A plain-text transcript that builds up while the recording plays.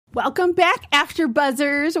Welcome back, After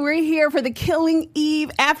Buzzers. We're here for the Killing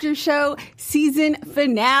Eve After Show season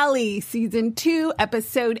finale, season 2,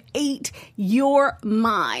 episode 8, You're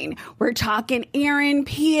Mine. We're talking Aaron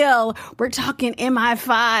Peel. We're talking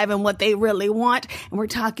MI5 and what they really want. And we're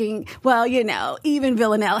talking, well, you know, Eve and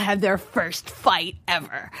Villanelle had their first fight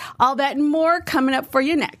ever. All that and more coming up for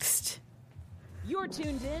you next. You're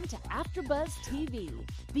tuned in to AfterBuzz TV,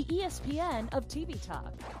 the ESPN of TV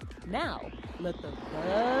talk. Now, let the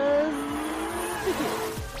buzz begin.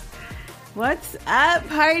 What's up,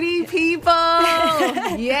 party people?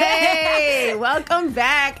 Yay! Welcome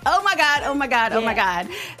back. Oh my God, oh my God, oh my God.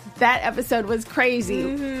 That episode was crazy.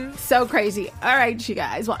 Mm-hmm. So crazy. All right, you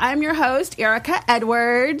guys. Well, I'm your host, Erica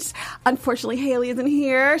Edwards. Unfortunately, Haley isn't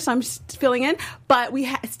here, so I'm just filling in. But we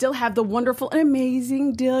still have the wonderful and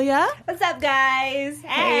amazing Delia. What's up, guys?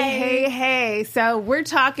 Hey. So we're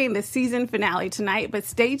talking the season finale tonight, but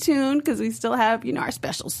stay tuned because we still have, you know, our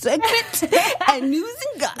special segment and news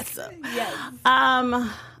and gossip. Yes.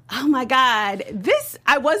 Oh my God.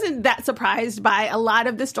 I wasn't that surprised by a lot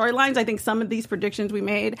of the storylines. I think some of these predictions we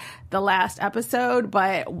made the last episode,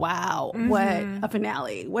 but wow, what a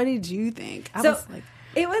finale. What did you think?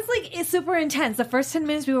 It was it's super intense. The first 10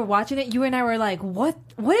 minutes we were watching it, you and I were like, what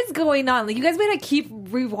is going on? Like, you guys made to keep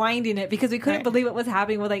rewinding it because we couldn't believe what was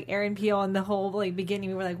happening with Aaron Peel and the whole beginning.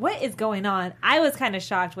 We were like, what is going on? I was kind of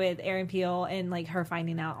shocked with Aaron Peel and her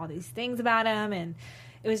finding out all these things about him, and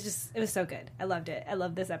it was so good. I loved it. I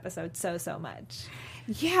loved this episode so much.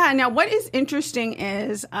 Yeah. Now, what is interesting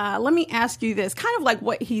is, let me ask you this, kind of like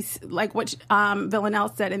what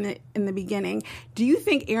Villanelle said in the beginning. Do you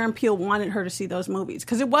think Aaron Peel wanted her to see those movies?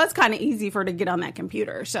 Because it was kind of easy for her to get on that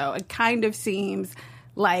computer. So it kind of seems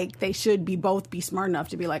like they should both be smart enough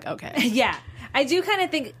to be like, okay. Yeah. I do kind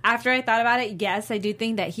of think, after I thought about it, yes, I do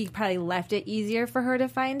think that he probably left it easier for her to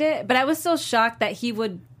find it. But I was still shocked that he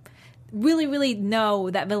would really, really know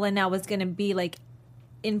that Villanelle was going to be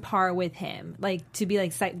in par with him, to be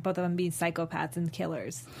both of them being psychopaths and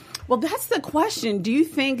killers. Well, that's the question. Do you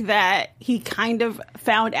think that he kind of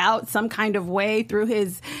found out some kind of way through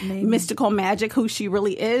his mystical magic who she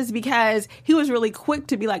really is? Because he was really quick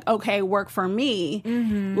to be like, okay, work for me.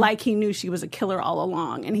 Mm-hmm. Like he knew she was a killer all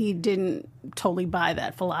along, and he didn't totally buy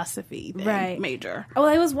that philosophy thing, right. Major. Well,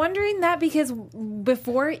 I was wondering that because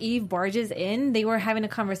before Eve barges in, they were having a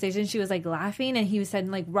conversation. She was laughing, and he was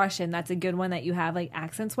saying Russian. That's a good one that you have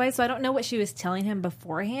accents wise. So I don't know what she was telling him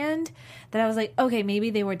beforehand. That I was like, okay, maybe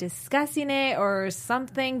they were discussing it or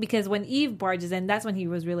something. Because when Eve barges in, that's when he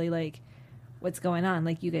was really what's going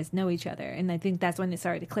on? You guys know each other, and I think that's when it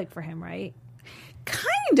started to click for him, right?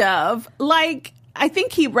 Kind of I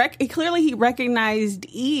think he clearly recognized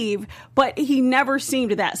Eve, but he never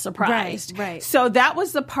seemed that surprised. Right. So that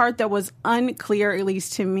was the part that was unclear, at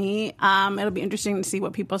least to me. It'll be interesting to see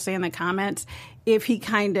what people say in the comments. If she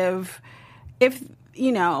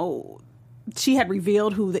had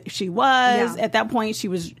revealed who she was. Yeah. At that point,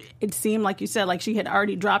 it seemed, like you said, she had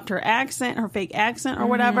already dropped her fake accent or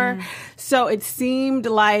whatever. So it seemed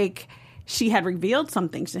like she had revealed some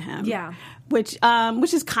things to him. Yeah. Which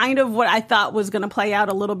is kind of what I thought was going to play out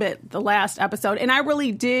a little bit the last episode. And I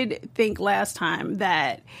really did think last time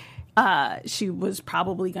that she was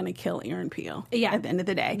probably going to kill Aaron Peel at the end of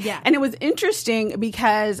the day. Yeah. And it was interesting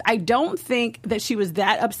because I don't think that she was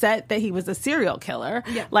that upset that he was a serial killer.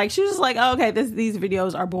 Yeah. She was just like, oh, okay, these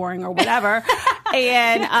videos are boring or whatever.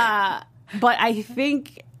 And but I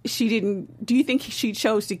think she didn't. Do you think she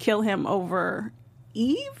chose to kill him over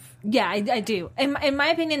Eve? Yeah, I do. In my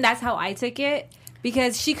opinion, that's how I took it.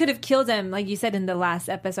 Because she could have killed him, like you said in the last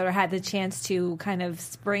episode, or had the chance to kind of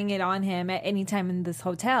spring it on him at any time in this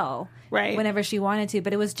hotel. Right. Whenever she wanted to.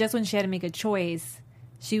 But it was just when she had to make a choice,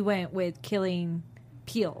 she went with killing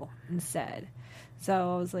Peel instead.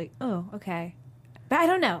 So I was like, oh, okay. But I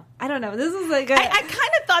don't know. This is I kind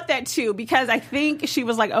of thought that too, because I think she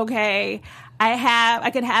was like, okay,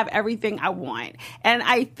 I could have everything I want. And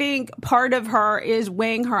I think part of her is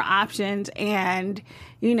weighing her options, and,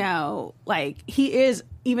 he is,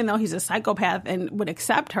 even though he's a psychopath and would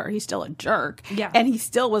accept her, he's still a jerk. Yeah. And he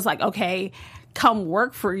still was like, okay, come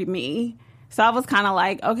work for me. So I was kind of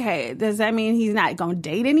like, okay, does that mean he's not going to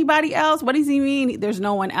date anybody else? What does he mean? There's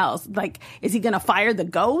no one else. Is he going to fire the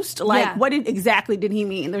ghost? What exactly did he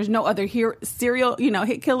mean? There's no other serial,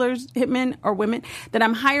 hit killers, hitmen or women that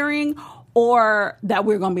I'm hiring, or that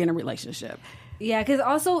we're going to be in a relationship. Yeah, because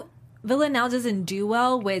also Villanelle doesn't do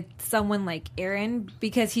well with someone like Aaron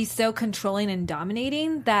because he's so controlling and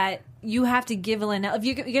dominating that you have to give Villanelle, if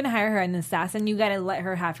you're going to hire her an assassin, you got to let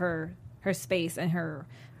her have her space and her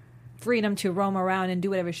freedom to roam around and do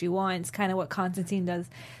whatever she wants, kind of what Constantine does.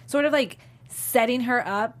 Sort of setting her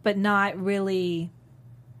up, but not really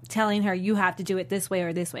telling her you have to do it this way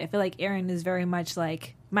or this way. I feel like Aaron is very much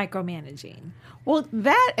like micromanaging. Well,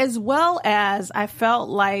 that as well as I felt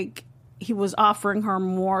like he was offering her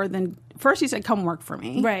more than... First he said, come work for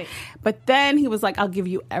me. Right. But then he was like, I'll give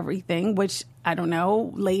you everything, which I don't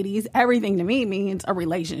know, ladies, everything to me means a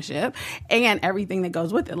relationship and everything that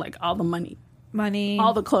goes with it, like all the money,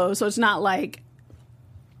 all the clothes. So it's not like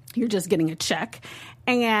you're just getting a check.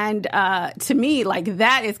 And to me, like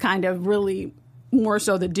that is kind of really more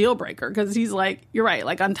so the deal breaker, because he's like, you're right,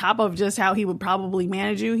 like on top of just how he would probably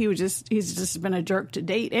manage you, he's just been a jerk to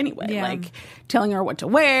date anyway, like telling her what to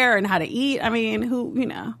wear and how to eat. I mean,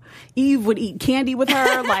 Eve would eat candy with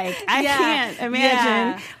her. Like I can't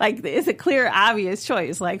imagine. Like it's a clear, obvious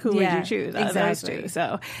choice. Like who would you choose out of those two?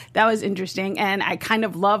 So that was interesting, and I kind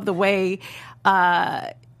of love the way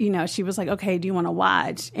she was like, okay, do you want to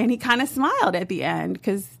watch? And he kind of smiled at the end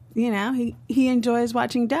because he enjoys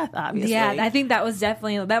watching death, obviously. Yeah, I think that was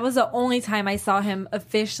the only time I saw him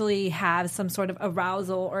officially have some sort of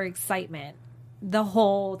arousal or excitement. The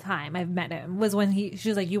whole time I've met him was when she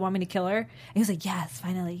was like, you want me to kill her? And he was like, yes,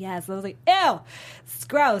 finally, yes. I was like, ew, it's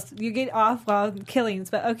gross. You get off while killings,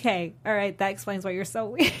 but okay. All right, that explains why you're so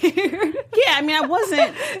weird. Yeah, I mean,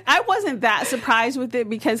 I wasn't that surprised with it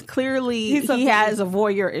because clearly he has a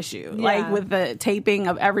voyeur issue, like with the taping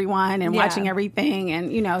of everyone and watching everything.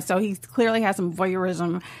 And, so he clearly has some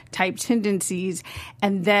voyeurism type tendencies.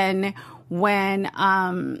 And then when,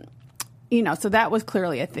 so that was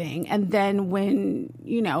clearly a thing. And then when,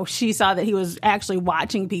 she saw that he was actually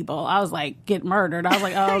watching people, I was like, get murdered. I was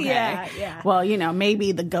like, oh, okay. Yeah. Well,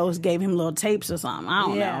 maybe the ghost gave him little tapes or something. I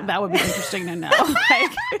don't know. That would be interesting to know.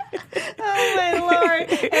 Like, oh, my Lord.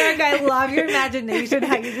 Eric, I love your imagination,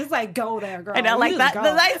 how you just like go there, girl. And like that, the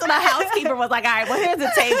nice little housekeeper was like, all right, well, here's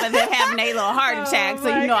a tape and then having a little heart attack.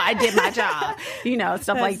 So, I did my job,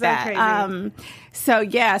 stuff That's like so that. Crazy.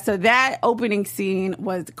 So that opening scene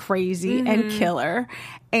was crazy and killer.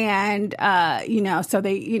 And, so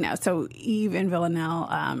so Eve and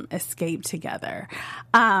Villanelle escaped together.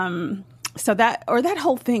 So that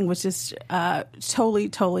whole thing was just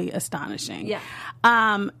totally astonishing. Yeah.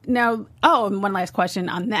 Now, and one last question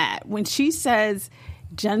on that. When she says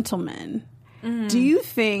gentleman, do you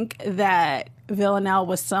think that Villanelle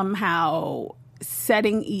was somehow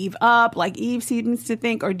setting Eve up like Eve seems to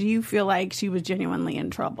think, or do you feel like she was genuinely in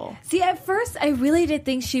trouble? See, at first I really did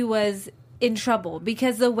think she was in trouble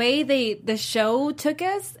because the way the show took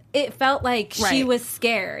us, it felt like she was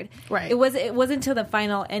scared. Right. It wasn't until the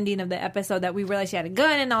final ending of the episode that we realized she had a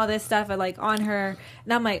gun and all this stuff like on her,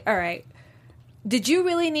 and I'm like, all right, did you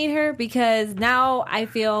really need her? Because now I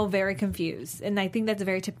feel very confused, and I think that's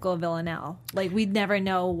very typical of Villanelle. Like we'd never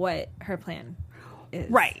know what her plan is.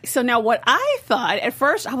 Right. So now what I thought at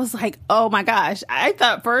first, I was like, oh my gosh. I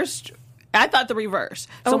thought the reverse.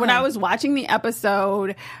 So when I was watching the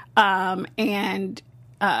episode, and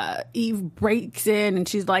Eve breaks in and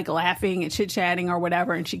she's like laughing and chit-chatting or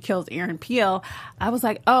whatever, and she kills Aaron Peel, I was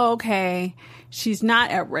like, oh, okay, she's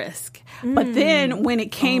not at risk. But then when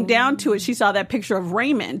it came down to it, she saw that picture of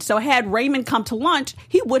Raymond. So had Raymond come to lunch,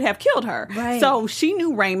 he would have killed her. Right. So she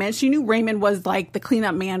knew Raymond. She knew Raymond was like the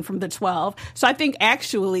cleanup man from the 12. So I think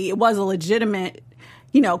actually it was a legitimate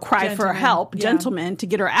cry for help, gentleman, to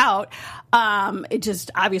get her out. It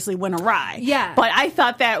just obviously went awry. Yeah. But I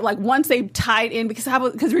thought that like once they tied in,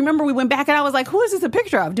 because remember we went back and I was like, who is this a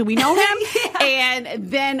picture of? Do we know him?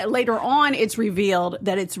 And then later on it's revealed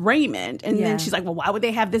that it's Raymond. And then she's like, well, why would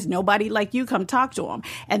they have this nobody like you come talk to him?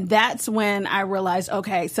 And that's when I realized,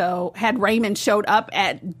 okay, so had Raymond showed up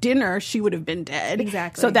at dinner, she would have been dead.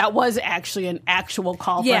 Exactly. So that was actually an actual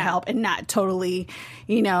call for help and not totally,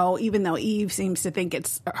 even though Eve seems to think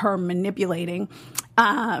it's her manipulating.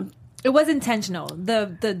 It was intentional.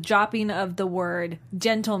 The dropping of the word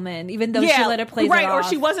gentleman, even though she let her play it off. Or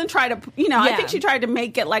she wasn't trying to, I think she tried to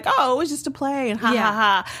make it like, oh, it was just a play and ha ha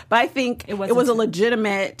ha. But I think it was a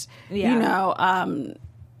legitimate,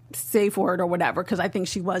 safe word or whatever, because I think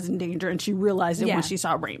she was in danger and she realized it when she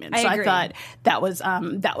saw Raymond. So I thought that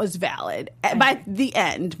was valid by the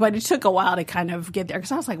end, but it took a while to kind of get there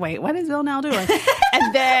because I was like, wait, what is Villanelle doing?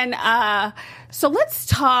 And then so let's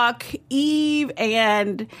talk Eve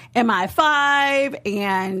and MI5,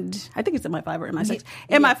 and I think it's MI5 or MI6.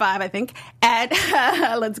 MI5, I think. And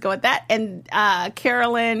let's go with that. And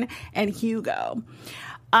Carolyn and Hugo.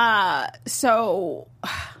 So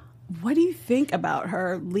what do you think about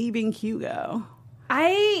her leaving Hugo?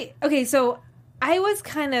 So I was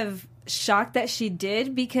kind of shocked that she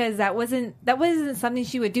did, because that wasn't something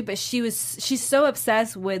she would do. But she's so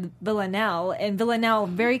obsessed with Villanelle, and Villanelle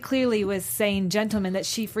very clearly was saying, "Gentlemen," that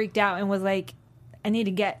she freaked out and was like, "I need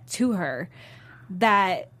to get to her."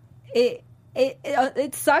 That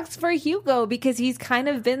it sucks for Hugo, because he's kind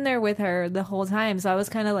of been there with her the whole time. So I was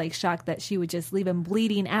kind of like shocked that she would just leave him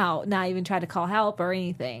bleeding out, not even try to call help or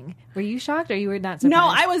anything. Were you shocked, or you were not surprised? No,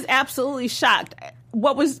 I was absolutely shocked.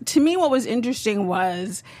 What was interesting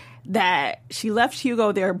was that she left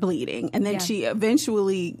Hugo there bleeding, and then she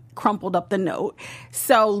eventually crumpled up the note.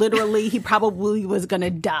 So literally he probably was going to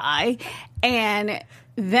die. And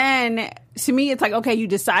then to me, it's like, okay, you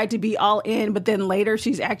decide to be all in, but then later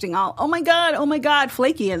she's acting all, oh my God,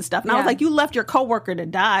 flaky and stuff. And I was like, you left your coworker to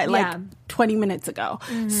die like 20 minutes ago.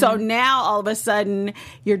 Mm-hmm. So now all of a sudden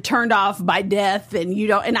you're turned off by death, and you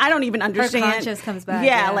don't, and I don't even understand. Her conscience comes back.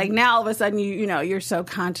 Yeah, like now all of a sudden you're so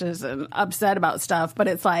conscious and upset about stuff, but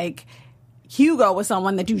it's like, Hugo was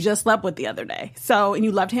someone that you just slept with the other day. So, and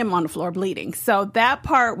you left him on the floor bleeding. So that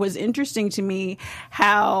part was interesting to me,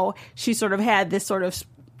 how she sort of had this sort of,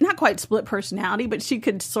 not quite split personality, but she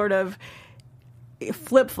could sort of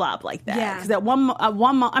flip-flop like that. Yeah. Because at one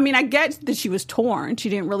I mean, I get that she was torn. She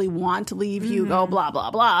didn't really want to leave Hugo, blah,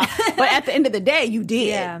 blah, blah. But at the end of the day, you did.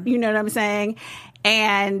 Yeah. You know what I'm saying?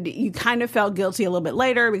 And you kind of felt guilty a little bit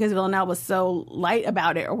later because Villanelle was so light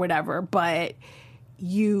about it or whatever. But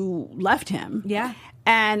you left him. Yeah.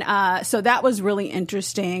 And so that was really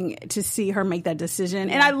interesting to see her make that decision.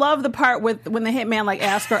 And I love the part with when the hitman like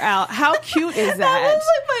asked her out. How cute is that? That was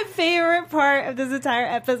like my favorite part of this entire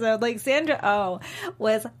episode. Like Sandra Oh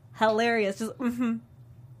was hilarious. Just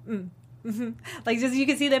like, just you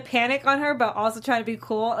can see the panic on her, but also trying to be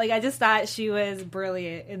cool. Like, I just thought she was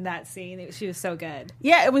brilliant in that scene. She was so good.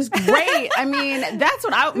 Yeah, it was great. I mean, that's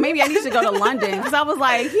what maybe I need to go to London, because I was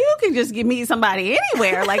like, you can just meet somebody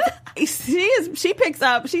anywhere. Like, she picks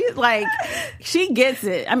up, she's like, she gets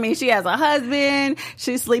it. I mean, she has a husband,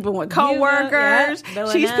 she's sleeping with coworkers,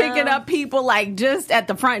 she's picking up people like just at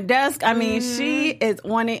the front desk. I mean, she is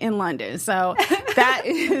on it in London. So that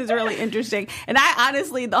is really interesting. And I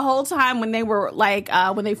honestly, the whole time when they were like,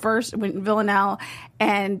 when Villanelle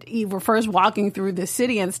and Eve were first walking through the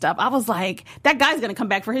city and stuff, I was like, that guy's going to come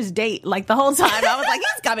back for his date. Like the whole time I was like,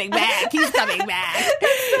 he's coming back. He's coming back.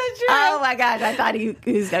 That's so true. Oh my gosh. I thought he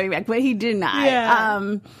was coming back, but he did not.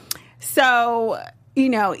 Yeah. So,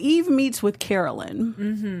 Eve meets with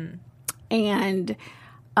Carolyn and,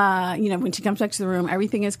 when she comes back to the room,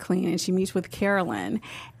 everything is clean, and she meets with Carolyn,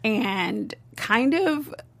 and kind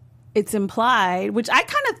of, it's implied, which I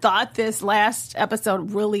kind of thought this last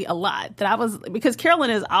episode really a lot, because Carolyn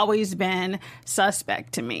has always been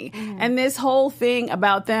suspect to me. And this whole thing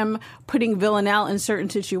about them putting Villanelle in certain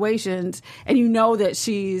situations, and that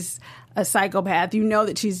she's a psychopath,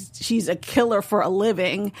 that she's a killer for a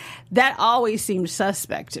living, that always seemed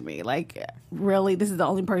suspect to me. Like, really, this is the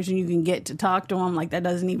only person you can get to talk to him? Like, that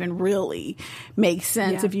doesn't even really make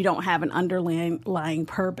sense if you don't have an underlying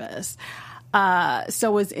purpose.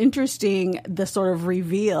 So it's interesting, the sort of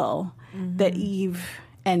reveal that Eve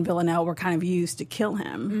and Villanelle were kind of used to kill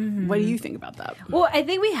him. What do you think about that? Well, I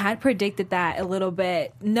think we had predicted that a little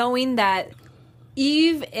bit, knowing that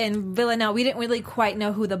Eve and Villanelle, we didn't really quite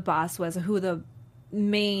know who the boss was, or who the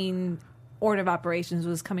main order of operations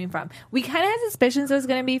was coming from. We kind of had suspicions it was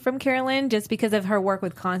going to be from Carolyn, just because of her work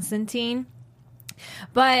with Constantine.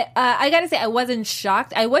 But I got to say, I wasn't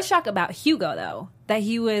shocked. I was shocked about Hugo, though, that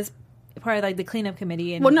he was part of like the cleanup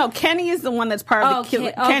committee. And, well, no, Kenny is the one that's part of the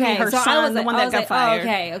killing. Kenny, her son, the one that got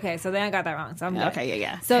fired. Okay. So then I got that wrong. So I'm good. Okay,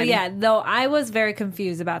 yeah. So Kenny. though I was very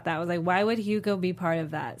confused about that. I was like, why would Hugo be part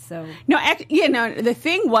of that? So no, the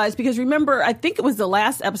thing was, because remember, I think it was the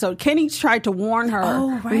last episode, Kenny tried to warn her.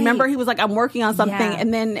 Oh, right. Remember, he was like, I'm working on something,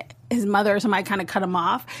 and then his mother or somebody kind of cut him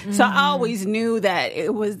off. So I always knew that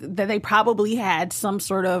that they probably had some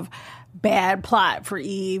sort of bad plot for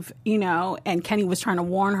Eve, and Kenny was trying to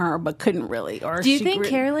warn her but couldn't really. Or do you think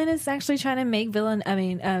Carolyn is actually trying to make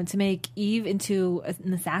to make Eve into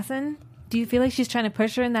an assassin? Do you feel like she's trying to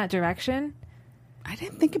push her in that direction? I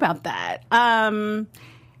didn't think about that.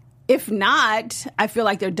 If not, I feel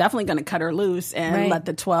like they're definitely going to cut her loose and let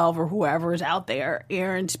the 12 or whoever's out there,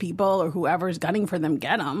 errand people or whoever's gunning for them,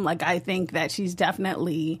 get them. Like, I think that she's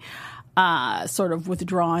definitely sort of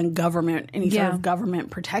withdrawing any sort of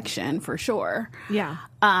government protection for sure. Yeah.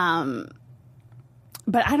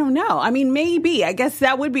 But I don't know. I mean, maybe. I guess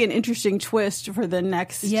that would be an interesting twist for the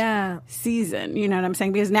next season. You know what I'm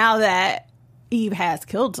saying? Because now that Eve has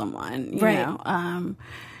killed someone, you know.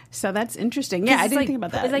 So that's interesting. Yeah, I didn't think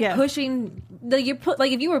about that. It's like pushing. Like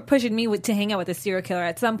if you were pushing me to hang out with a serial killer,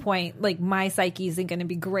 at some point, like my psyche isn't going to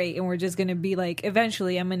be great, and we're just going to be like,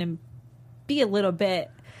 eventually, I'm going to be a little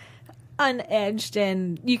bit unedged,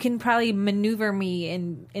 and you can probably maneuver me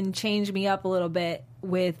and change me up a little bit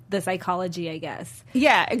with the psychology, I guess.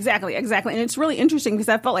 Yeah, exactly. And it's really interesting because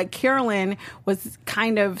I felt like Carolyn was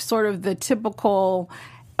kind of sort of the typical,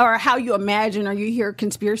 or how you imagine or you hear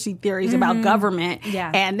conspiracy theories about government,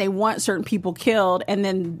 and they want certain people killed,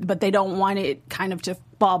 but they don't want it kind of to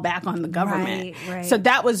fall back on the government. Right. So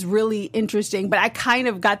that was really interesting, but I kind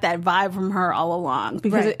of got that vibe from her all along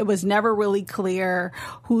because it was never really clear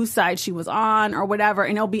whose side she was on or whatever.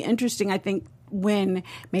 And it'll be interesting, I think, when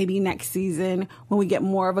maybe next season, when we get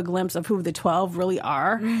more of a glimpse of who the 12 really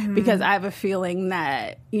are, because I have a feeling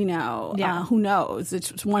that, who knows?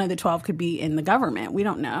 It's one of the 12 could be in the government. We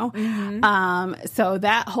don't know. So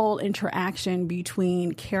that whole interaction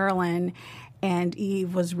between Carolyn and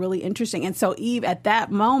Eve was really interesting. And so Eve at that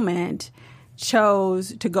moment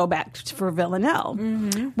chose to go back for Villanelle,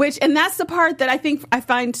 and that's the part that I think I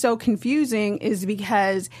find so confusing, is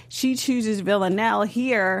because she chooses Villanelle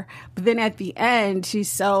here, but then at the end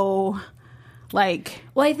she's so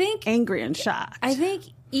I think angry and shocked. I think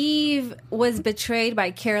Eve was betrayed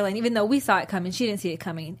by Carolyn, even though we saw it coming. She didn't see it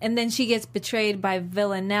coming. And then she gets betrayed by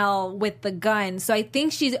Villanelle with the gun. So I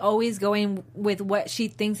think she's always going with what she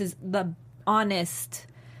thinks is the honest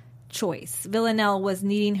choice. Villanelle was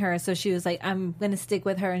needing her, so she was like, I'm going to stick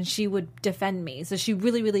with her and she would defend me. So she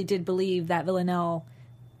really, really did believe that Villanelle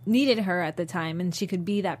needed her at the time and she could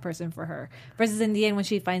be that person for her. Versus in the end, when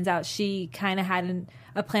she finds out she kind of had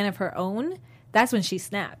a plan of her own, that's when she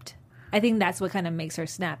snapped. I think that's what kind of makes her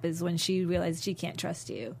snap, is when she realized she can't trust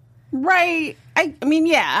you. Right. I mean,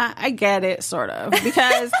 yeah, I get it, sort of.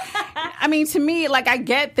 Because, I mean, to me, I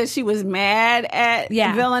get that she was mad at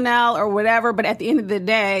Villanelle or whatever, but at the end of the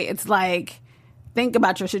day, it's like, think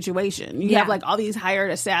about your situation. You have, all these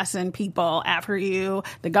hired assassin people after you.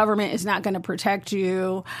 The government is not going to protect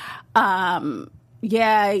you.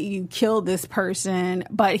 You killed this person,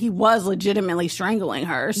 but he was legitimately strangling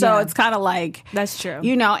her. So it's kind of like... That's true.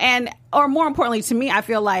 Or more importantly, to me, I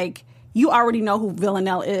feel like you already know who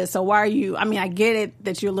Villanelle is, so why are you... I mean, I get it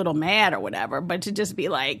that you're a little mad or whatever, but to just be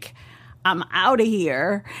like, I'm out of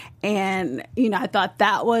here. And, I thought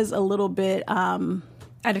that was a little bit... out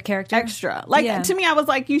of character? Extra. To me, I was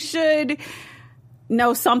like, you should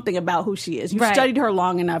know something about who she is. You've studied her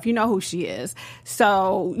long enough. You know who she is.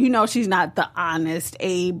 So, she's not the honest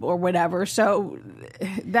Abe or whatever. So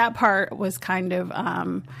that part was kind of... I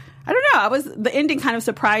don't know. The ending kind of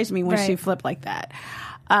surprised me when she flipped like that.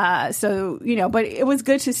 But it was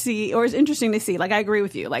good to see, or it's interesting to see. I agree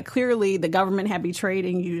with you. Clearly the government had betrayed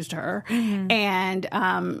and used her, and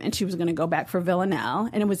she was going to go back for Villanelle.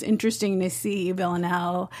 And it was interesting to see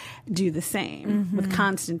Villanelle do the same with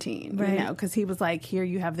Constantine, because he was like, "Here,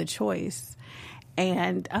 you have the choice,"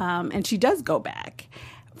 and she does go back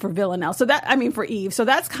for Villanelle. So for Eve. So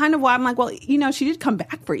that's kind of why I'm like, well, she did come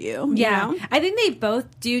back for you. Yeah. I think they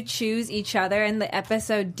both do choose each other, and the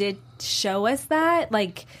episode did show us that.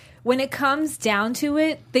 When it comes down to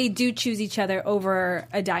it, they do choose each other over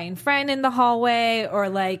a dying friend in the hallway, or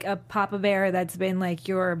a Papa Bear that's been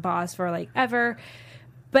your boss for ever.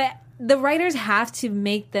 But the writers have to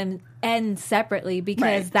make them end separately,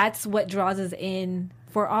 because that's what draws us in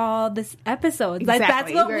for all this episodes. Exactly.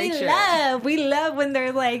 That's what Very we true. love. We love when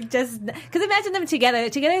they're just... Because imagine them together.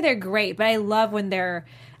 Together they're great, but I love when they're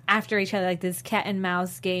after each other, this cat and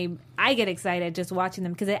mouse game. I get excited just watching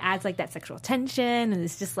them because it adds that sexual tension, and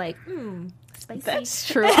it's just spicy. That's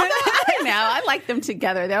true. I know. I like them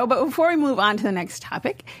together, though. But before we move on to the next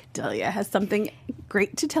topic, Delia has something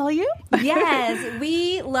great to tell you. Yes,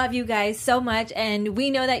 we love you guys so much, and we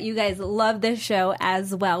know that you guys love this show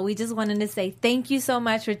as well. We just wanted to say thank you so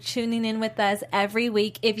much for tuning in with us every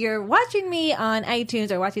week. If you're watching me on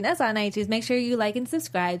iTunes or watching us on iTunes, make sure you like and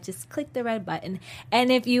subscribe. Just click the red button.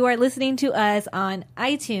 And if you are listening to us on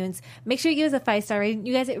iTunes, make sure you give us a 5-star rating.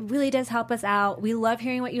 You guys, it really does help us out. We love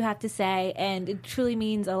hearing what you have to say, and it truly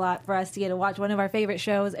means a lot for us to get to watch one of our favorite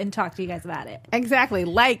shows and talk to you guys about it. Exactly.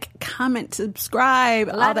 Comment, subscribe,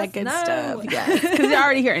 all that good stuff. Yes, because you're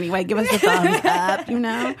already here anyway. Give us a thumbs up,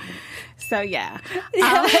 So, yeah.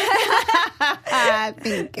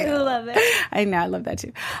 Thank you. I love it. I know. I love that,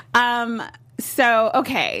 too.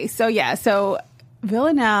 So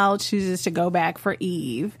Villanelle chooses to go back for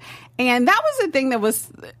Eve. And that was the thing that was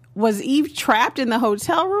was Eve trapped in the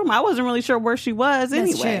hotel room? I wasn't really sure where she was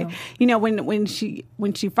anyway. True. You know, when she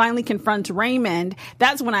finally confronts Raymond,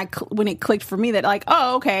 that's when when it clicked for me that like,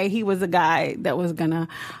 oh, okay, he was the guy that was gonna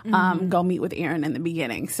go meet with Aaron in the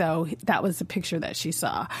beginning. So that was the picture that she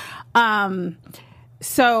saw.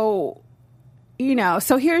 So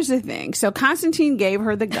here's the thing. So Constantine gave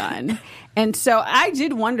her the gun. And so I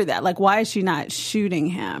did wonder that, like, why is she not shooting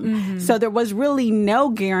him? So there was really no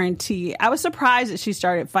guarantee. I was surprised that she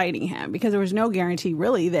started fighting him because there was no guarantee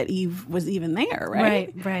really that Eve was even there,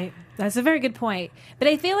 right? Right. That's a very good point. But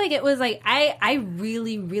I feel like it was like, I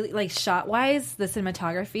really, really, like, shot-wise, the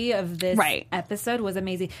cinematography of this episode was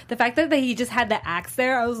amazing. The fact that he just had the axe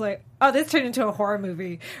there, I was like, oh, this turned into a horror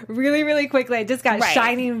movie really, really quickly. I just got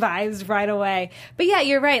Shining vibes right away. But yeah,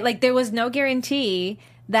 you're right. Like, there was no guarantee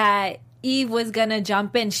that Eve was gonna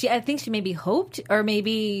jump in. I think she maybe hoped, or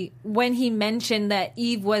maybe when he mentioned that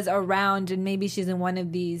Eve was around and maybe she's in one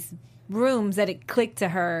of these rooms, that it clicked to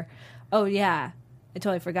her, oh yeah, I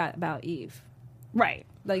totally forgot about Eve. Right.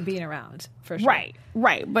 Like being around, for sure.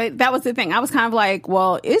 Right. But that was the thing. I was kind of like,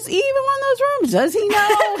 well, is Eve in one of those rooms? Does he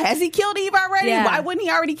know? Has he killed Eve already? Yeah. Why wouldn't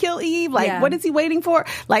he already kill Eve? Like, what is he waiting for?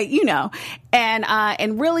 Like,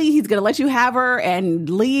 and really he's going to let you have her and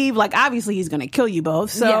leave. Like, obviously he's going to kill you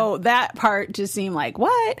both. So that part just seemed like,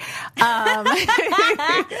 what? I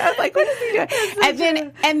was like, what is he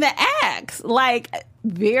doing? And the axe, like,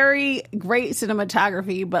 very great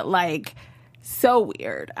cinematography, but like, so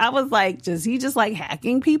weird. I was like, does he just like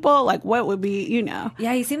hacking people? Like, what would be,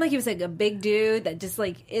 Yeah, he seemed like he was like a big dude that just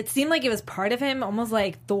like, it seemed like it was part of him, almost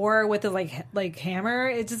like Thor with his like hammer.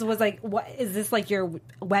 It just was like, what is this, like your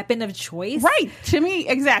weapon of choice? Right. To me,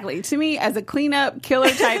 exactly. To me, as a cleanup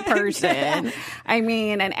killer type person, I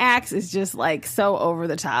mean, an axe is just like so over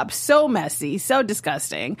the top, so messy, so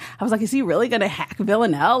disgusting. I was like, is he really going to hack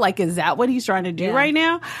Villanelle? Like, is that what he's trying to do right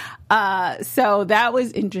now? So that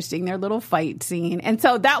was interesting, their little fight scene. And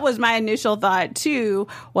so that was my initial thought too,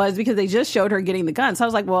 was because they just showed her getting the gun. So I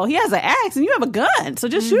was like, well, he has an axe and you have a gun, so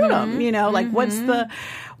just shoot him, like what's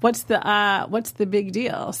the big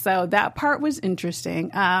deal? So that part was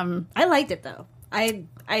interesting. I liked it though. I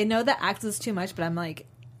know the axe was too much, but I'm like,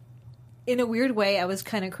 in a weird way, I was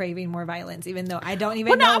kind of craving more violence, even though I don't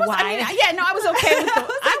even know why. I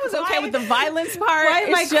was okay with the violence part. Why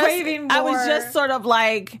am I craving more? I was just sort of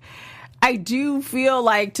like, I do feel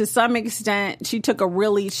like to some extent she took a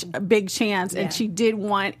really big chance and she did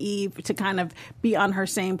want Eve to kind of be on her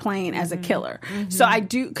same plane as a killer. So I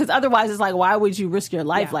do, because otherwise it's like, why would you risk your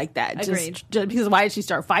life like that? Just because why did she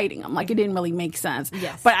start fighting him? Like, it didn't really make sense.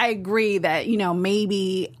 Yes. But I agree that,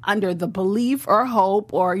 maybe under the belief or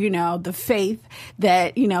hope or, the faith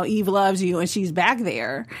that, Eve loves you and she's back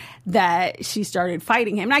there, that she started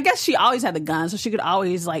fighting him. And I guess she always had the gun, so she could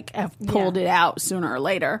always like have pulled it out sooner or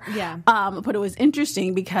later. Yeah. But it was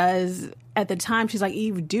interesting because at the time she's like,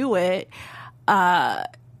 Eve, do it.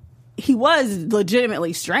 He was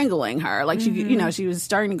legitimately strangling her. Like, she was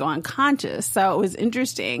starting to go unconscious. So it was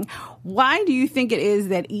interesting. Why do you think it is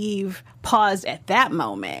that Eve paused at that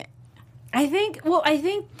moment? I think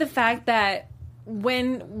the fact that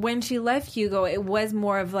when she left Hugo, it was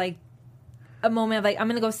more of like a moment of like, I'm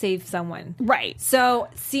going to go save someone. Right. So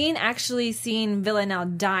seeing Villanelle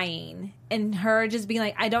dying and her just being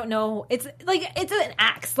like, I don't know. It's like, it's an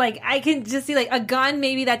axe. Like, I can just see like a gun.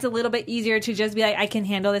 Maybe that's a little bit easier to just be like, I can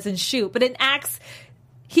handle this and shoot. But an axe,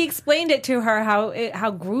 he explained it to her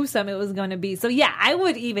how gruesome it was going to be. So yeah, I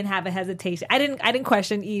would even have a hesitation. I didn't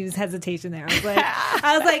question Eve's hesitation there.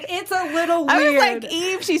 I was like, it's a little weird. I was like,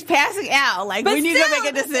 Eve, she's passing out. Like, we need to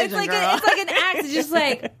make a decision, it's like girl. It's like an axe. It's just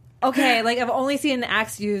like, okay, like I've only seen an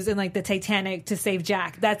axe used in like the Titanic to save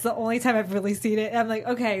Jack. That's the only time I've really seen it. And I'm like,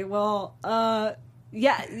 okay, well,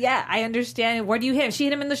 yeah, I understand. Where do you hit him? She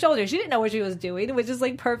hit him in the shoulder. She didn't know what she was doing, which is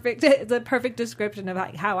like perfect. It's a perfect description of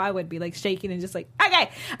how I would be, like shaking and just like,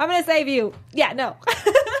 okay, I'm gonna save you. Yeah, no.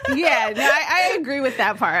 I agree with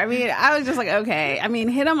that part. I mean, I was just like, okay. I mean,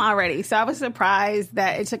 hit him already. So I was surprised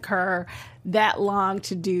that it took her that long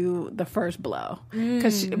to do the first blow,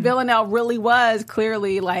 because Villanelle really was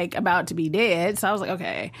clearly like about to be dead. So I was like,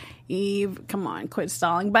 okay, Eve, come on, quit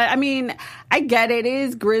stalling. But I mean, I get it. It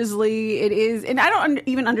is grisly. It is, and I don't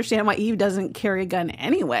even understand why Eve doesn't carry a gun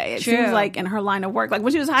anyway. It seems like in her line of work, like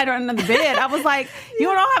when she was hiding under the bed, I was like, you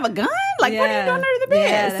don't have a gun? Like, what are you doing under the bed?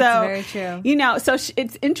 Yeah, that's very true. So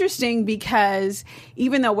it's interesting because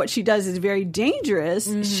even though what she does is very dangerous,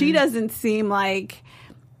 she doesn't seem like.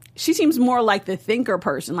 She seems more like the thinker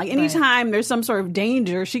person. Like, anytime there's some sort of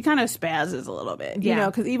danger, she kind of spazzes a little bit, you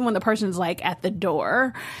know, because even when the person's like at the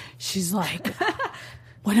door, she's like,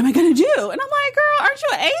 what am I going to do? And I'm like, girl, aren't you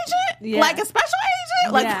an agent? Yeah. Like a special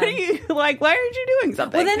agent? Like, Yeah. what are you, like, why aren't you doing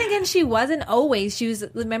something? Well, then again, she wasn't always. She was.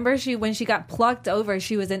 Remember, when she got plucked over,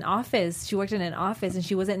 she was in office. She worked in an office, and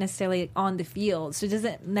she wasn't necessarily on the field. So she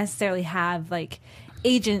doesn't necessarily have like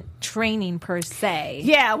agent training per se.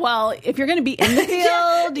 Yeah, well, if you're going to be in the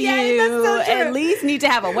field, Yeah, you that's so true. at least need to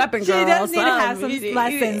have a weapon, She girl. does need to have some You-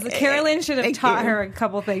 lessons. Carolyn should have Thank taught you. her a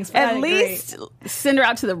couple things. But At least send her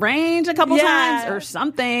out to the range a couple Yeah. times or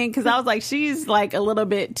something. Because I was like, she's like a little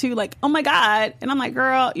bit too like, oh my God. And I'm like,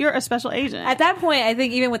 girl, you're a special agent. At that point, I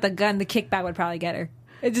think even with a gun, the kickback would probably get her.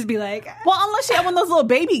 It'd just be like, Well, unless she had one of those little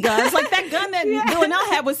baby guns. Like that gun that Villanelle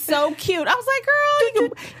had was so cute. I was like, girl, you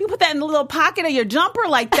can put that in the little pocket of your jumper.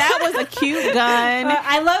 Like that was a cute gun.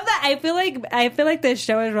 I love that. I feel like this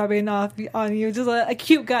show is rubbing off on you. Just a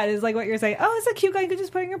cute gun is like what you're saying. Oh, it's a cute gun. You can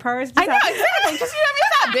just put it in your purse. Just I know, exactly. Just,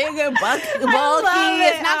 it's not big and bulky. love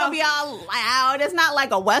it. It's not going to be all loud. It's not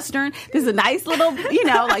like a Western. This is a nice little,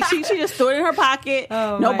 like she just threw it in her pocket.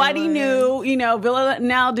 Oh, my Nobody Lord. knew.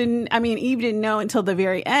 Villanelle Eve didn't know until the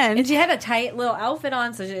very end. And she had a tight little outfit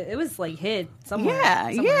on, so it was like hid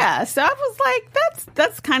somewhere. Yeah. So I was like,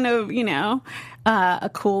 that's kind of,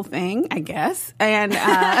 a cool thing, I guess. And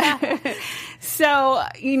so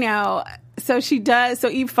she does. So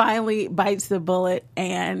Eve finally bites the bullet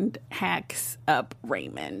and hacks up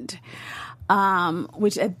Raymond,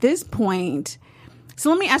 which at this point. So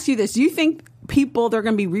let me ask you this: do you think there are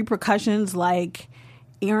going to be repercussions like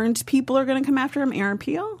Aaron's people are going to come after him, Aaron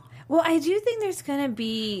Peel? Well, I do think there's going to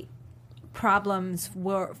be problems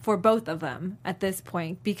for both of them at this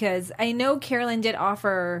point, because I know Carolyn did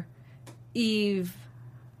offer Eve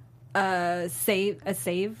a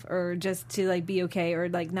save, or just to like be okay, or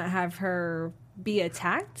like not have her be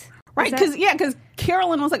attacked. Right, because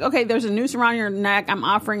Carolyn was like, okay, there's a noose around your neck. I'm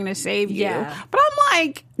offering to save you. Yeah. But I'm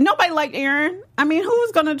like, nobody liked Aaron. I mean,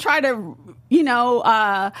 who's going to try to,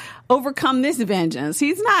 overcome this vengeance?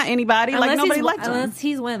 He's not anybody. Unless nobody liked him. Unless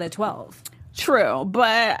he's one of the 12. True,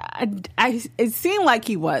 but it seemed like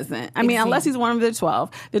he wasn't. I mean, unless he's one of the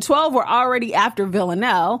 12. The 12 were already after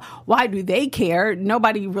Villanelle. Why do they care?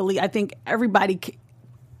 Nobody really, I think everybody,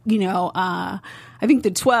 I think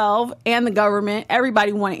the 12 and the government,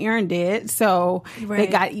 everybody wanted Aaron dead. So they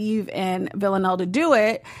got Eve and Villanelle to do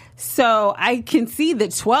it. So I can see the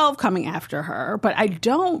 12 coming after her, but I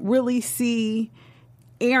don't really see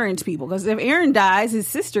Aaron's people, because if Aaron dies, his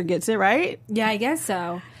sister gets it, right? Yeah, I guess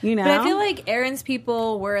so. But I feel like Aaron's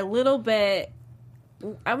people were a little bit,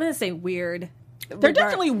 I'm going to say weird. They're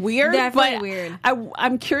definitely weird. Weird.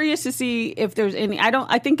 I'm curious to see if there's any.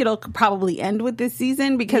 I think it'll probably end with this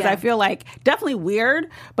season, because I feel like definitely weird,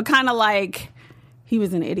 but kind of like he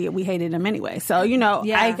was an idiot. We hated him anyway. So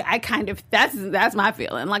I kind of that's my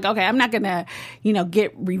feeling. Like, okay, I'm not gonna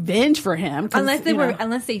get revenge for him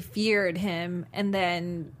unless they feared him, and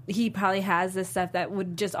then he probably has this stuff that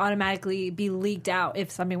would just automatically be leaked out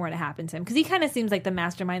if something were to happen to him, because he kind of seems like the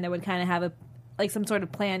mastermind that would kind of have some sort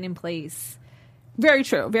of plan in place. Very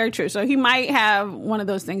true, very true. So he might have one of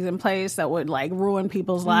those things in place that would like ruin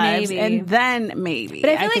people's lives, and then maybe. But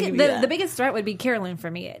I feel like the biggest threat would be Carolyn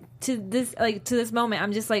for me. To this moment,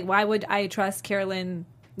 I'm just like, why would I trust Carolyn?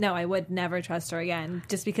 No, I would never trust her again,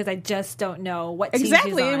 just because I just don't know what team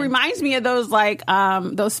exactly. she's on. It reminds me of those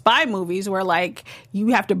those spy movies where like you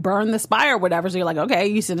have to burn the spy or whatever. So you're like, okay,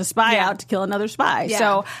 you send a spy out to kill another spy. Yeah.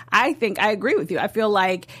 So I think I agree with you. I feel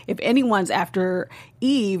like if anyone's after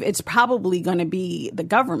Eve, it's probably going to be the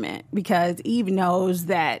government, because Eve knows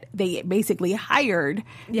that they basically hired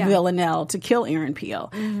Villanelle to kill Aaron Peel.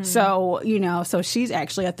 Mm-hmm. So, so she's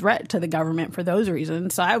actually a threat to the government for those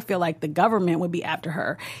reasons. So I feel like the government would be after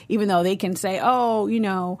her, even though they can say, oh,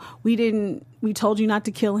 we told you not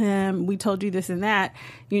to kill him. We told you this and that.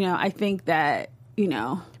 I think that,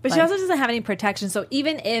 But she also doesn't have any protection. So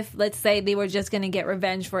even if, let's say, they were just going to get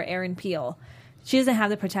revenge for Aaron Peel, she doesn't have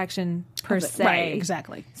the protection per se. Right,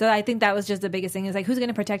 exactly. So I think that was just the biggest thing, is like, who's going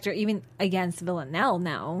to protect her even against Villanelle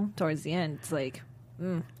now towards the end? It's like,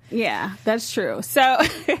 Yeah, that's true. So,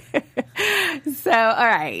 all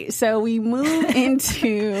right. So we move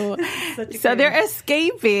into, so they're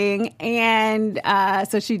escaping, and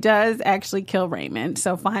so she does actually kill Raymond.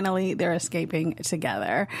 So finally they're escaping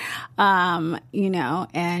together, and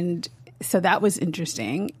so that was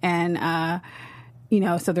interesting. And,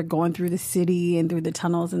 so they're going through the city and through the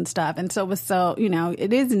tunnels and stuff. And so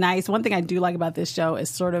it is nice. One thing I do like about this show is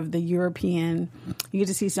sort of the European, you get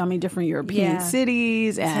to see so many different European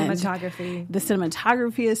cities, and cinematography. The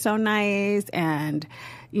cinematography is so nice. And,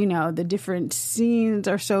 You know, the different scenes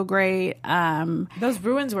are so great. Those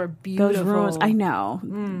ruins were beautiful. Those ruins, I know.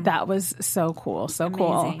 That was so cool. So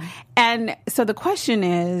cool. And so the question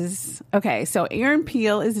is, okay, so Aaron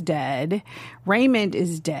Peel is dead. Raymond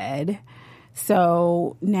is dead.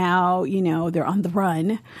 So now, you know, they're on the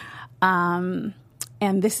run. And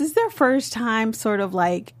this is their first time sort of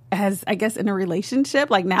like, as I guess in a relationship.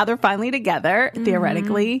 Like now they're finally together,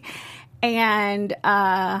 theoretically. And,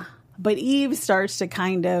 but Eve starts to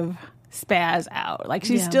kind of spaz out. Like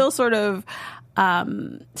she's still sort of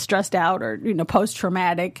stressed out or, you know,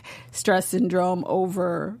 post-traumatic stress syndrome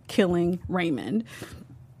over killing Raymond.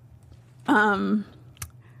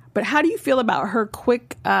 But how do you feel about her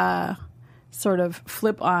quick sort of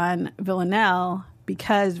flip on Villanelle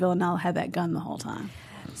because Villanelle had that gun the whole time?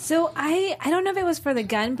 So I don't know if it was for the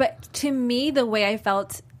gun, but to me, the way I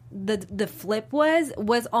felt the flip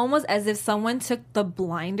was almost as if someone took the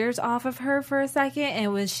blinders off of her for a second,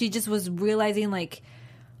 and she just was realizing like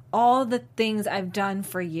all the things I've done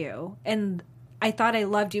for you, and I thought I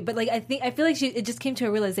loved you, but like I feel like it just came to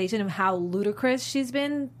a realization of how ludicrous she's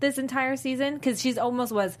been this entire season, because she's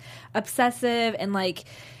almost was obsessive and like.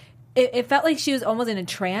 It felt like she was almost in a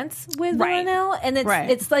trance with Villanelle, and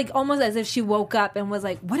it's like almost as if she woke up and was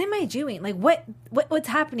like, "What am I doing? Like, what's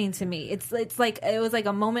happening to me?" It's like it was like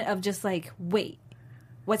a moment of just like, "Wait,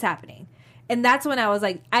 what's happening?" And that's when I was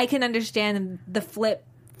like, I can understand the flip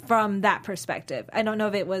from that perspective. I don't know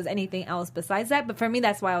if it was anything else besides that, but for me,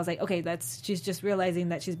 that's why I was like, okay, she's just realizing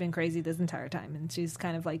that she's been crazy this entire time, and she's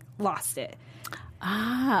kind of like lost it.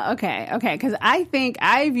 Okay, because I think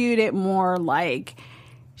I viewed it more like.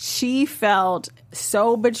 She felt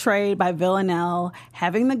so betrayed by Villanelle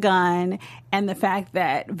having the gun and the fact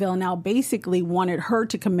that Villanelle basically wanted her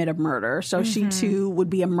to commit a murder. So she too would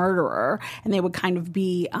be a murderer and they would kind of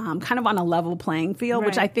be kind of on a level playing field,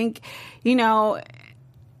 which I think, you know,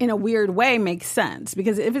 in a weird way makes sense,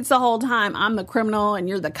 because if it's the whole time I'm the criminal and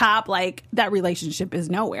you're the cop, like that relationship is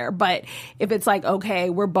nowhere. But if it's like, okay,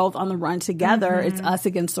 we're both on the run together, it's us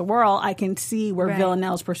against the world, I can see where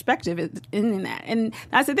Villanelle's perspective is in that. And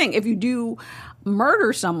that's the thing. If you do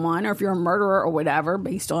murder someone, or if you're a murderer or whatever,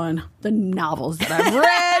 based on the novels that I've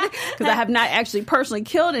read, because I have not actually personally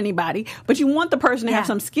killed anybody, but you want the person to have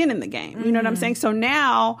some skin in the game. You know what I'm saying? So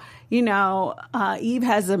now, you know, Eve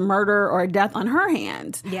has a murder or a death on her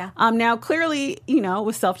hands. Yeah. Now, clearly, you know,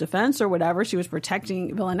 with self-defense or whatever, she was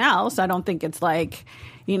protecting Villanelle, so I don't think it's like,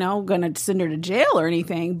 you know, going to send her to jail or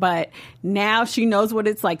anything. But now she knows what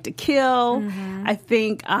it's like to kill. I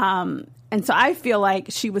think, and so I feel like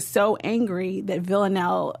she was so angry that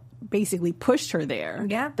Villanelle basically pushed her there.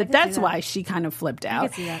 Yeah, but that's why she kind of flipped out. I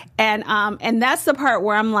can see that. And that's the part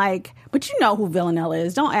where I'm like, but you know who Villanelle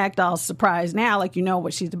is. Don't act all surprised now, like you know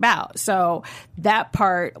what she's about. So that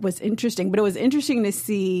part was interesting, but it was interesting to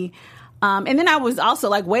see. And then I was also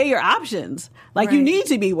like, weigh your options. Like you need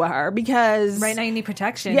to be with her because right now you need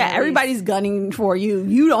protection. Yeah, everybody's gunning for you.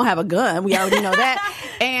 You don't have a gun. We already know that.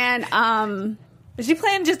 And is she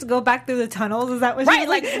planning just to go back through the tunnels? Is that what she's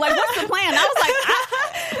like what's the plan? I was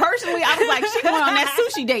like, personally, I was like, she's going on that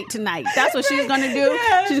sushi date tonight. That's what she's going to do.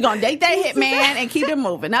 Yeah. She's going to date that hitman and keep it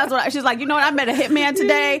moving. That's what she's like, you know what? I met a hitman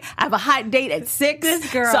today. I have a hot date at 6.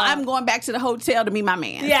 This girl. So I'm going back to the hotel to meet my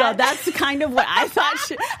man. Yeah. So that's kind of what I thought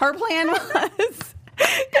her plan was.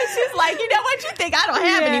 Because she's like, you know what, you think I don't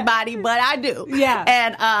have anybody, but I do. Yeah.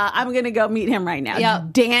 And I'm going to go meet him right now.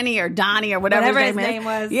 Yep. Danny or Donnie or whatever his name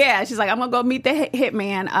was. Yeah. She's like, I'm going to go meet the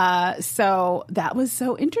hitman. So that was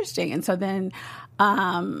so interesting. And so then,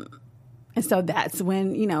 and so that's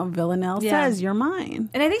when, you know, Villanelle says, you're mine.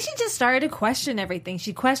 And I think she just started to question everything.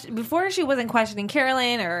 Before she wasn't questioning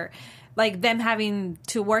Carolyn or like them having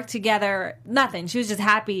to work together, nothing. She was just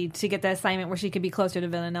happy to get the assignment where she could be closer to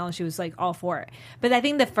Villanelle, and she was like all for it. But I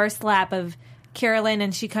think the first slap of Carolyn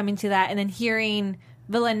and she coming to that, and then hearing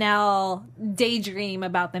Villanelle daydream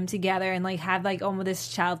about them together and like have like almost this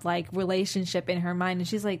childlike relationship in her mind, and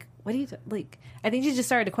she's like, "What do you like?" I think she just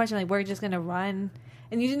started to question like, "We're just gonna run."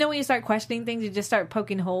 And you know when you start questioning things, you just start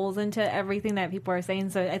poking holes into everything that people are saying.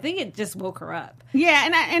 So I think it just woke her up. Yeah,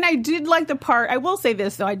 and I did like the part. I will say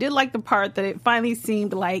this though, I did like the part that it finally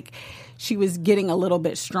seemed like she was getting a little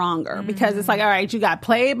bit stronger, because it's like, all right, you got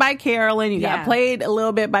played by Carolyn, you got played a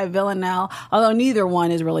little bit by Villanelle, although neither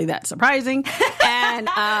one is really that surprising. And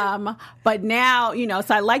but now, you know,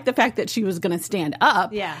 so I like the fact that she was going to stand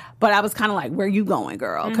up. Yeah. But I was kind of like, where you going,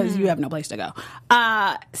 girl? Because you have no place to go.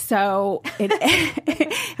 So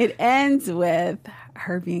it ends with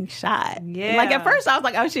her being shot. Yeah. Like at first I was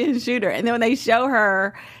like, oh, she didn't shoot her. And then when they show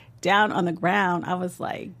her down on the ground. I was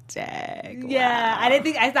like, dang. Yeah, wow.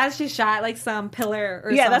 I thought she shot like some pillar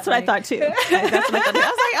or something. Yeah, that's what I thought too. That's what I thought too.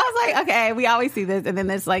 I was like, okay, we always see this, and then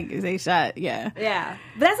there's like they shot. Yeah.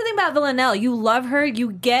 But that's the thing about Villanelle. You love her.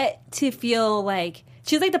 You get to feel like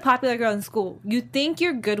she's like the popular girl in school. You think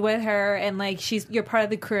you're good with her, and like you're part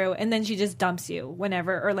of the crew, and then she just dumps you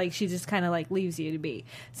whenever, or like she just kind of like leaves you to be.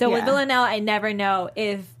 So with Villanelle, I never know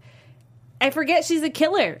if I forget she's a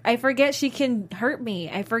killer. I forget she can hurt me.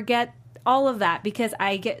 I forget all of that because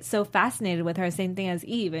I get so fascinated with her. Same thing as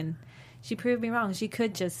Eve, and she proved me wrong. She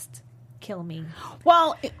could just kill me.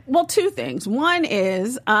 Well, two things. One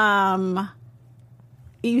is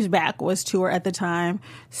Eve's back was to her at the time.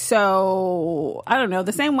 So, I don't know.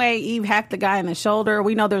 The same way Eve hacked the guy in the shoulder,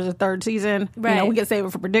 we know there's a third season. Right. You know, we can save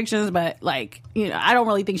it for predictions, but like, you know, I don't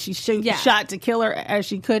really think she shot to kill her as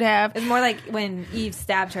she could have. It's more like when Eve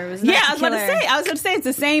stabbed her. It was not I was going to say it's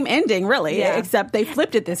the same ending, really, except they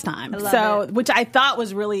flipped it this time. Which I thought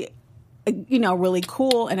was really, really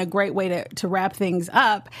cool and a great way to wrap things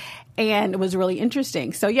up. And it was really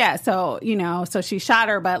interesting. So, so she shot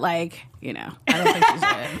her, but like, I don't think she's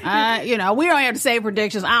dead. We don't have to say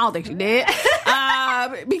predictions. I don't think she did.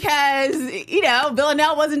 Because,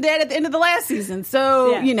 Villanelle wasn't dead at the end of the last season.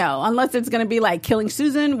 So, unless it's going to be like killing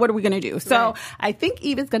Susan, what are we going to do? So I think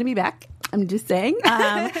Eve is going to be back. I'm just saying.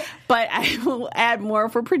 But I will add more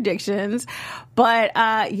for predictions. But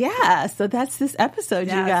so that's this episode,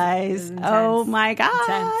 you guys. Oh my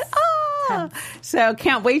God. Intense. So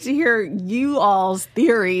can't wait to hear you all's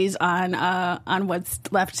theories on what's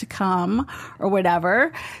left to come or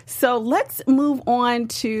whatever. So let's move on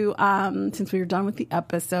to since we were done with the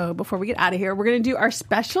episode, before we get out of here, we're going to do our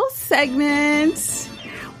special segment,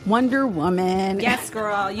 Wonder Woman. Yes,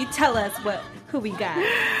 girl. You tell us who we got.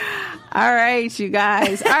 All right, you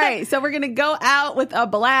guys. All right, so we're going to go out with a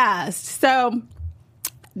blast. So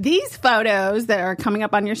these photos that are coming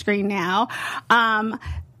up on your screen now,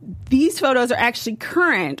 these photos are actually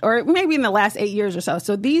current, or maybe in the last 8 years or so.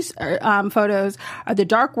 So these photos are the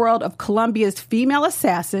dark world of Colombia's female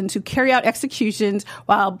assassins who carry out executions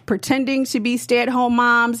while pretending to be stay-at-home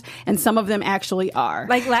moms, and some of them actually are.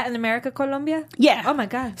 Like Latin America, Colombia? Yeah. Oh, my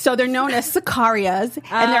God. So they're known as sicarias,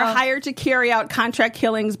 and they're hired to carry out contract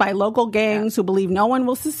killings by local gangs who believe no one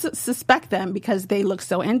will suspect them because they look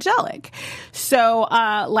so angelic. So,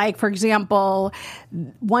 like, for example,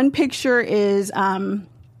 one picture is...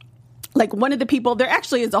 like one of the people, there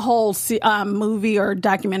actually is a whole movie or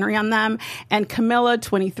documentary on them. And Camilla,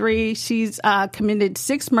 23, she's committed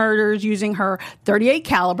 6 murders using her .38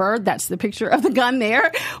 caliber. That's the picture of the gun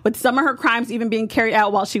there, with some of her crimes even being carried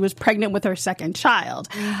out while she was pregnant with her second child.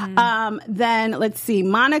 Mm-hmm. Then let's see,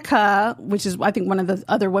 Monica, which is I think one of the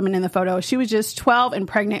other women in the photo, she was just 12 and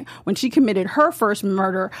pregnant when she committed her first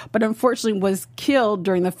murder, but unfortunately was killed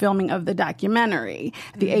during the filming of the documentary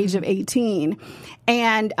at the age of 18.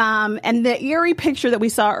 And the eerie picture that we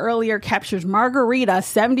saw earlier captures Margarita,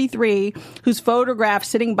 73, who's photographed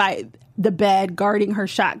sitting by the bed guarding her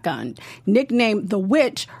shotgun. Nicknamed the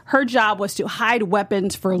Witch, her job was to hide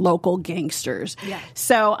weapons for local gangsters. Yeah.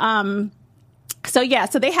 So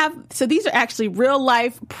these are actually real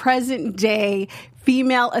life, present day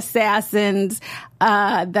female assassins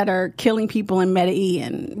that are killing people in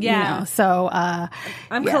Medellin. Yeah.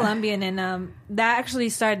 I'm Colombian, and that actually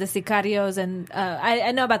started the Sicarios, and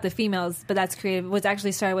I know about the females, but that's creative. It was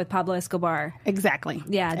actually started with Pablo Escobar. Exactly.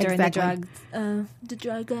 Yeah, during the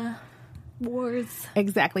drug wars.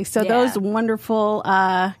 Exactly. So those wonderful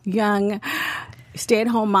young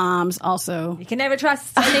stay-at-home moms also... You can never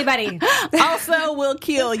trust anybody. Also will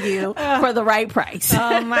kill you for the right price.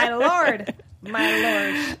 Oh, my Lord. My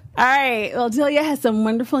Lord. All right. Well, Delia has some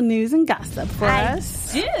wonderful news and gossip for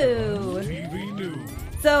us. I do.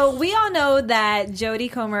 So we all know that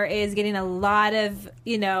Jodie Comer is getting a lot of,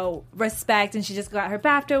 respect, and she just got her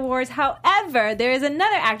BAFTA awards. However, there is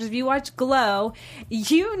another actress. If you watch Glow,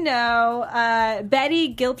 Betty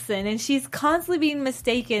Gilpin, and she's constantly being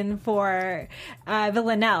mistaken for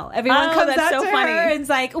Villanelle. Everyone comes up to her and is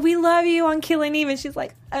like, "We love you on Killing Eve," and she's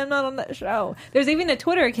like, "I'm not on that show." There's even a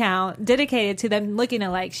Twitter account dedicated to them looking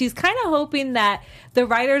alike. She's kind of hoping that the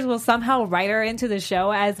writers will somehow write her into the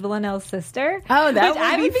show as Villanelle's sister. Oh,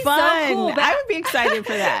 that would be fun. So cool, I would be excited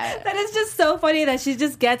for that. That is just so funny that she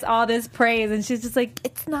just gets all this praise, and she's just like,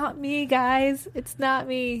 "It's not me, guys. It's not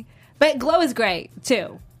me." But Glow is great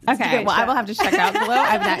too. Okay, well, I will have to check out Glow.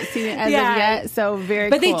 I've not seen it as of yet, so very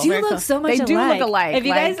cool. But they do look so much alike. They do look alike. If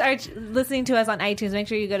you guys are listening to us on iTunes, make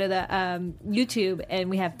sure you go to the YouTube, and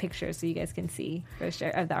we have pictures so you guys can see for sure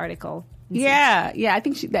of the article. Yeah. I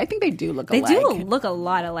think they do look alike. They do look a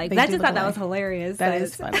lot alike. I just thought that was hilarious. That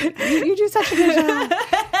is funny. You do such a good job.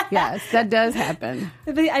 Yes, that does happen.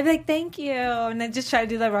 I'd be like, thank you. And then just try to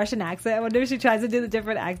do the Russian accent. I wonder if she tries to do the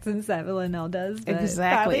different accents that Villanelle does.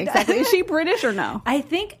 Exactly. Is she British or no? I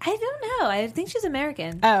don't know. I think she's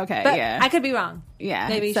American. Oh, okay. But yeah. I could be wrong. Yeah.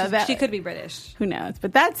 Maybe so she could be British. Who knows?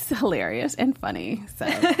 But that's hilarious and funny. So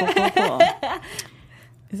cool.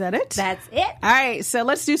 Is that it? That's it. All right. So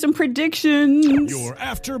let's do some predictions. Your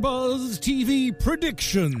AfterBuzz TV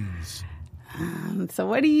predictions. So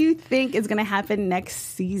what do you think is going to happen next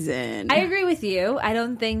season? I agree with you. I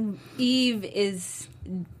don't think Eve is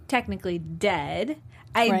technically dead.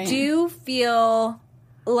 I do feel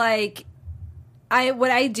like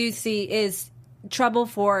what I do see is trouble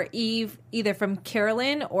for Eve, either from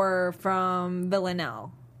Carolyn or from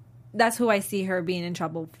Villanelle. That's who I see her being in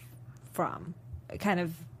trouble from. Kind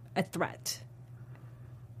of a threat.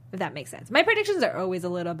 If that makes sense. My predictions are always a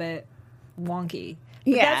little bit wonky.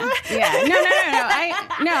 Yeah. Yeah.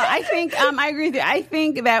 No. I think I agree with you. I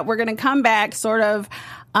think that we're going to come back sort of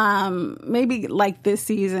maybe like this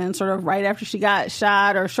season, sort of right after she got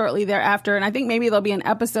shot or shortly thereafter. And I think maybe there'll be an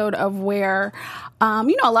episode of where, a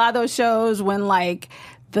lot of those shows when like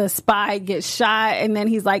the spy gets shot and then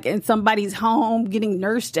he's like in somebody's home getting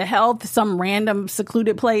nursed to health, some random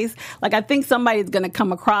secluded place. Like I think somebody's going to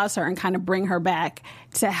come across her and kind of bring her back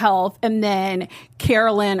to health. And then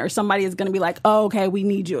Carolyn or somebody is going to be like, oh, okay, we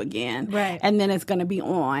need you again. Right. And then it's going to be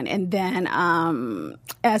on. And then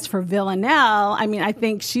as for Villanelle, I mean, I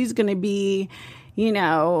think she's going to be,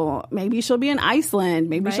 maybe she'll be in Iceland.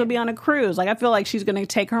 Maybe she'll be on a cruise. Like, I feel like she's going to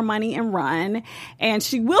take her money and run. And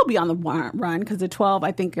she will be on the run because the 12,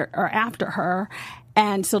 I think, are after her.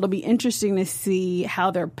 And so it'll be interesting to see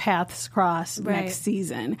how their paths cross next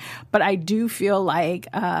season. But I do feel like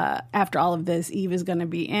after all of this, Eve is going to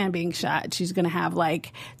be being shot. She's going to have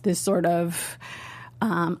like this sort of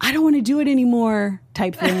I don't want to do it anymore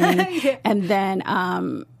type thing. And then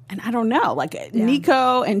and I don't know, like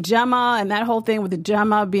Nico and Gemma and that whole thing with the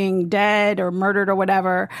Gemma being dead or murdered or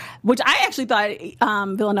whatever, which I actually thought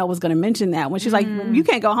Villanelle was going to mention that when she's like, you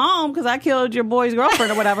can't go home because I killed your boy's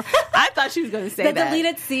girlfriend or whatever. I thought she was going to say that. The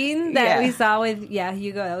deleted scene that we saw with,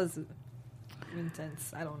 Hugo, that was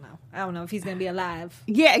intense. I don't know if he's going to be alive.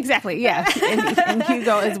 Yeah, exactly. Yeah. and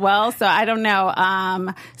Hugo as well. So I don't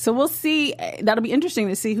know. So we'll see. That'll be interesting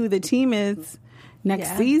to see who the team is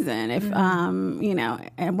next season, if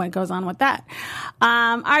and what goes on with that.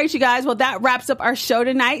 All right, you guys. Well, that wraps up our show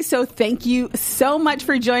tonight. So thank you so much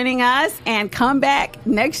for joining us, and come back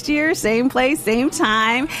next year, same place, same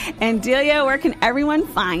time. And Delia, where can everyone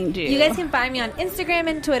find you? You guys can find me on Instagram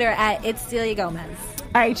and Twitter at It's Delia Gomez.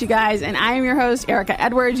 All right, you guys, and I am your host, Erica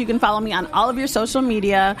Edwards. You can follow me on all of your social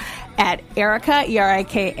media at Erica,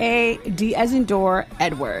 Erika, D as in door,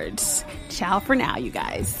 Edwards. Ciao for now, you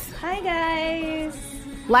guys. Hi, guys.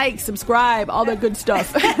 Like, subscribe, all that good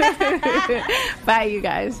stuff. Bye, you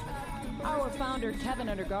guys. Our founder, Kevin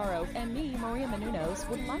Undergaro, and me, Maria Menounos,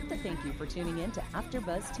 would like to thank you for tuning in to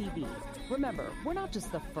AfterBuzz TV. Remember, we're not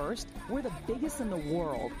just the first, we're the biggest in the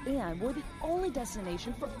world, and we're the only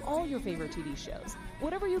destination for all your favorite TV shows.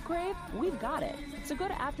 Whatever you crave, we've got it. So go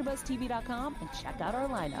to AfterBuzzTV.com and check out our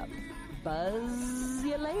lineup. Buzz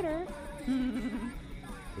you later.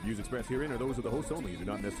 The views expressed herein are those of the hosts only and do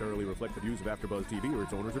not necessarily reflect the views of AfterBuzz TV or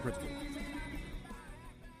its owners or principals.